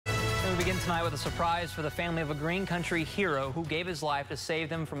begin tonight with a surprise for the family of a green country hero who gave his life to save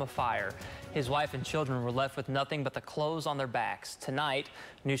them from a fire. His wife and children were left with nothing but the clothes on their backs. Tonight,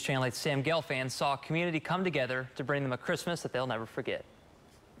 News Channel 8's Sam Gelfand saw a community come together to bring them a Christmas that they'll never forget.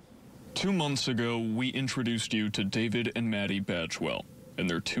 2 months ago, we introduced you to David and Maddie Badgewell and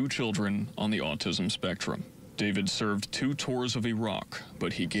their 2 children on the autism spectrum. David served 2 tours of Iraq,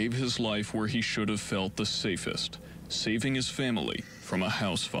 but he gave his life where he should have felt the safest, saving his family from a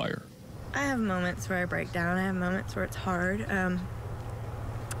house fire. I have moments where I break down. I have moments where it's hard. And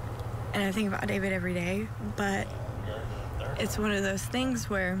I think about David every day, but it's one of those things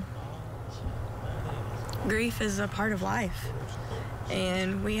where grief is a part of life,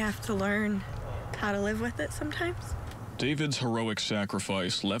 and we have to learn how to live with it sometimes. David's heroic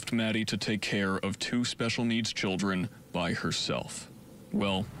sacrifice left Maddie to take care of 2 special needs children by herself.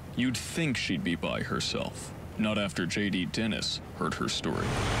 Well, you'd think she'd be by herself. Not after J.D. Dennis heard her story.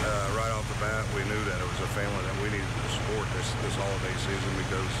 Right off the bat, we knew that it was a family that we needed to support this holiday season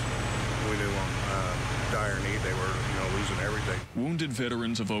because we knew on dire need they were, losing everything. Wounded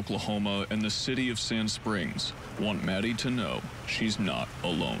veterans of Oklahoma and the city of Sand Springs want Maddie to know she's not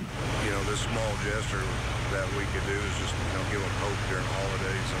alone. This small gesture that we could do is just, give them hope during the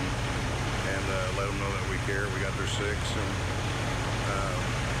holidays and let them know that we care. We got their 6 and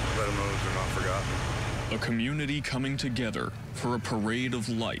let them know that they're not forgotten. A community coming together for a parade of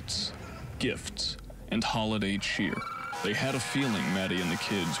lights, gifts, and holiday cheer. They had a feeling Maddie and the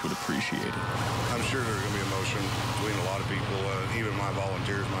kids would appreciate it. I'm sure there's going to be emotion between a lot of people, even my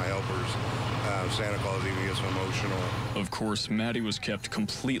volunteers, my helpers. Santa Claus even gets emotional. Of course, Maddie was kept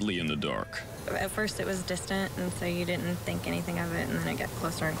completely in the dark. At first it was distant, and so you didn't think anything of it, and then it got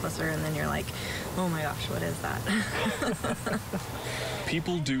closer and closer, and then you're like, oh my gosh, what is that?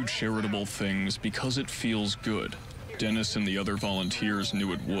 People do charitable things because it feels good. Dennis and the other volunteers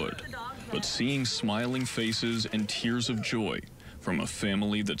knew it would. But seeing smiling faces and tears of joy from a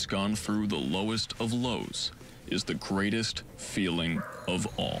family that's gone through the lowest of lows is the greatest feeling of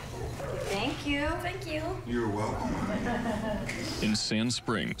all. Thank you. Thank you. You're welcome. In Sand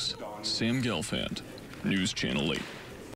Springs, Sam Gelfand, News Channel 8.